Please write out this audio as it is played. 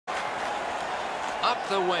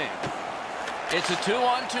the wing. It's a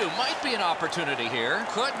 2-on-2. Might be an opportunity here.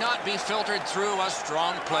 Could not be filtered through. A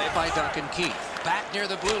strong play by Duncan Keith. Back near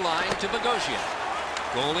the blue line to Bogosian.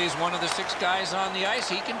 Goalie's one of the 6 guys on the ice.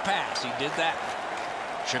 He can pass. He did that.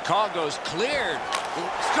 Chicago's cleared.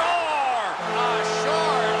 Score! A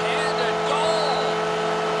short-handed goal.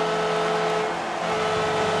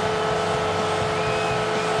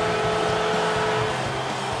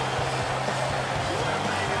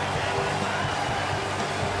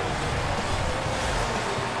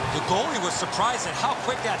 The goalie was surprised at how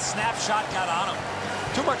quick that snapshot got on him.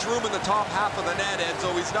 Too much room in the top half of the net,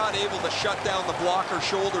 Enzo. He's not able to shut down the blocker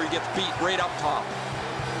shoulder. He gets beat right up top.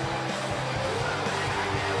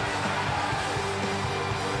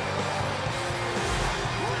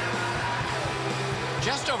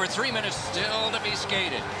 Just over 3 minutes still to be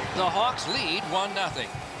skated. The Hawks lead 1-0.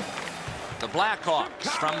 The Blackhawks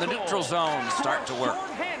from the neutral zone start to work.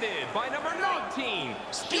 Short-handed by number 19.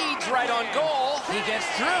 Speeds right on goal. He gets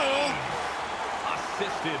through.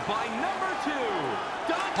 Assisted by number 2.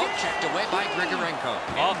 Poke checked away by Grigorenko.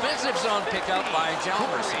 Offensive zone pickup by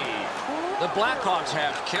Jalmerson. The Blackhawks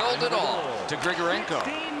have killed it all to Grigorenko.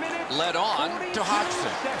 Led on to Hodgson.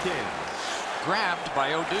 Grabbed by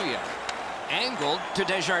Oduya. Angled to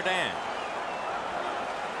Desjardins.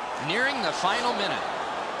 Nearing the final minute.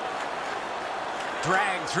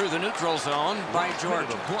 Dragged through the neutral zone by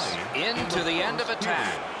Georges. Into the end of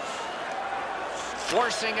attack.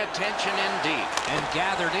 Forcing attention in deep. And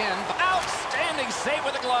gathered in. Outstanding save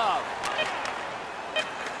with a glove.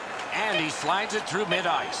 And he slides it through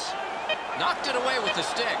mid-ice. Knocked it away with the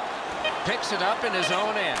stick. Picks it up in his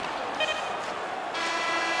own end.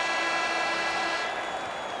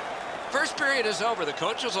 First period is over. The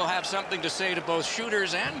coaches will have something to say to both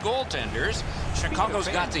shooters and goaltenders. Chicago's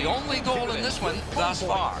got the only goal in this one thus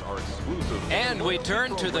far. And we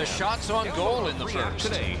turn to the shots on goal in the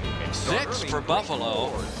first. 6 for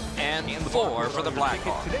Buffalo and 4 for the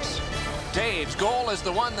Blackhawks. Dave's goal is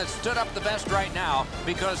the one that stood up the best right now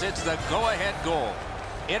because it's the go-ahead goal.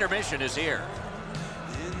 Intermission is here.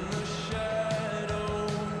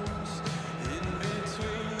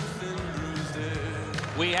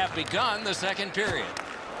 We have begun the second period.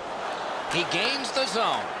 He gains the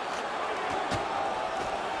zone.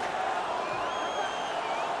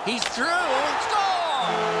 He's through. Score!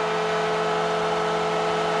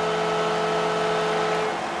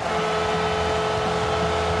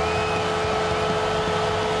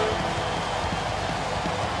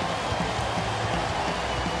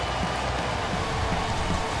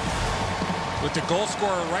 With the goal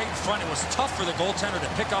scorer right in front, it was tough for the goaltender to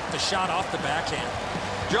pick up the shot off the backhand.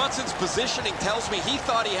 Johnson's positioning tells me he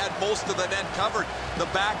thought he had most of the net covered. The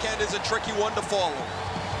backhand is a tricky one to follow.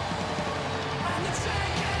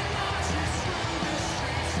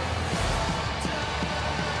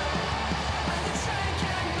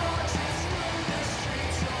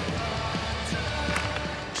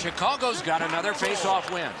 Chicago's got another face-off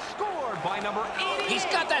win. Scored by number 88. He's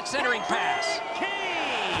got that centering pass. Kane.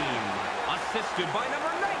 Assisted by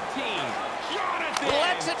number 19. Jonathan.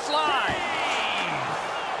 Lets it fly. Kane.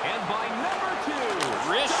 And by number 2.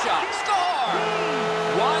 Wrist shot. Score!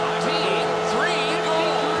 One team, 3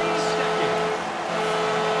 goals.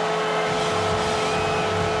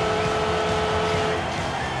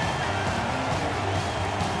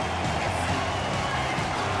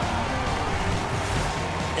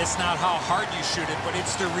 It's not how hard you shoot it, but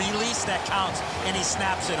it's the release that counts, and he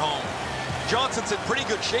snaps it home. Johnson's in pretty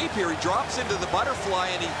good shape here. He drops into the butterfly,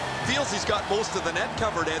 and he feels he's got most of the net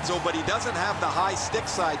covered, Enzo, but he doesn't have the high stick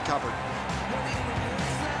side covered.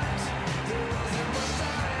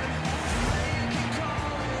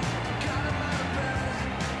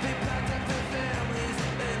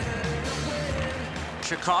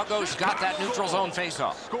 Chicago's got that neutral zone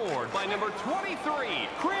faceoff. Scored by number 23,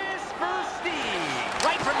 Chris Versteeg.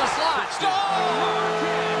 Right from the slot. Score!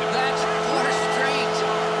 That's 4 straight.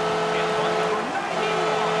 And by number 91,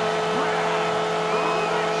 Brad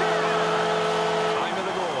Richard. Time of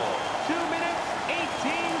the goal, 2 minutes,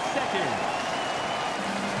 18 seconds.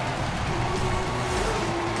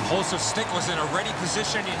 Joseph Stick was in a ready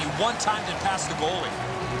position, and he one-timed it past the goalie.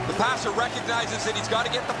 The passer recognizes that he's got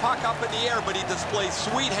to get the puck up in the air, but he displays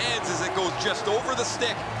sweet hands as it goes just over the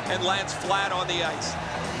stick and lands flat on the ice.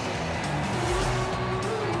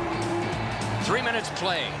 3 minutes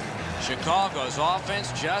played. Chicago's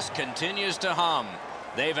offense just continues to hum.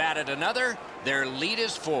 They've added another. Their lead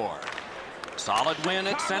is 4. Solid win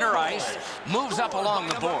at center ice. Moves up along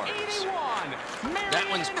the boards. That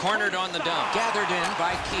one's cornered on the dump. Gathered in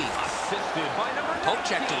by Keith. Poke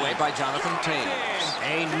checked away by Jonathan Toews.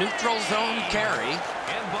 A neutral zone carry.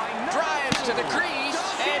 Drives to the crease.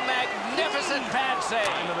 save.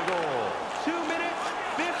 Time of the goal, 2 minutes,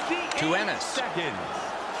 58 To Ennis. seconds.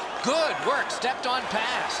 Good work, stepped on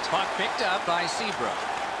past. Puck picked up by Seabrook.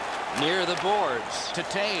 Near the boards to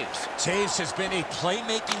Taves. Taves has been a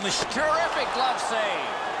playmaking machine. Terrific glove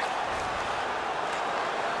save.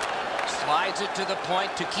 Slides it to the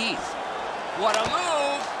point to Keith. What a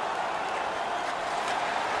move.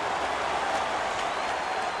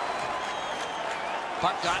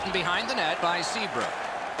 Puck gotten behind the net by Seabrook.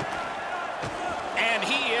 And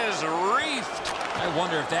he is reefed. I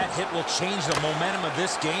wonder if that hit will change the momentum of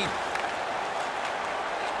this game.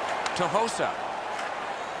 To Hossa.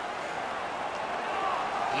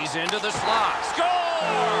 He's into the slot. Score!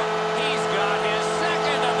 He's got his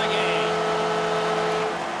second of the game.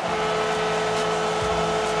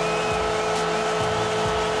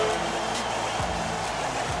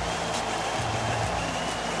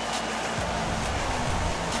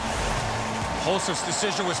 Hossa's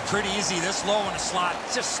decision was pretty easy. This low in the slot,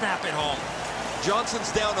 just snap it home.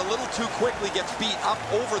 Johnson's down a little too quickly, gets beat up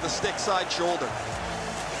over the stick side shoulder.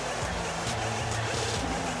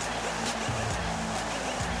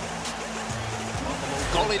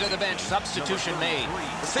 Goalie to the bench, substitution made.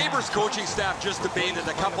 The Sabres coaching staff just debated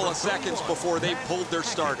a couple of seconds before they pulled their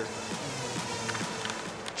starter.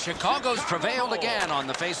 Chicago's prevailed again on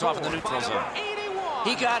the face-off in the neutral zone.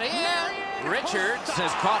 He got in. Richards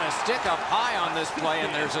has caught a stick up high on this play, and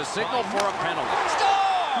there's a signal for a penalty. Score!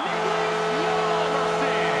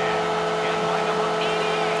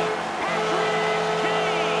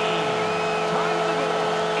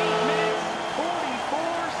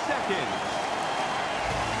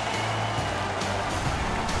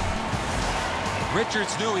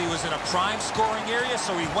 Richards knew he was in a prime scoring area,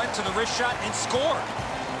 so he went to the wrist shot and scored.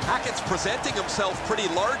 Hackett's presenting himself pretty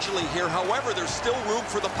largely here. However, there's still room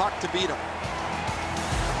for the puck to beat him.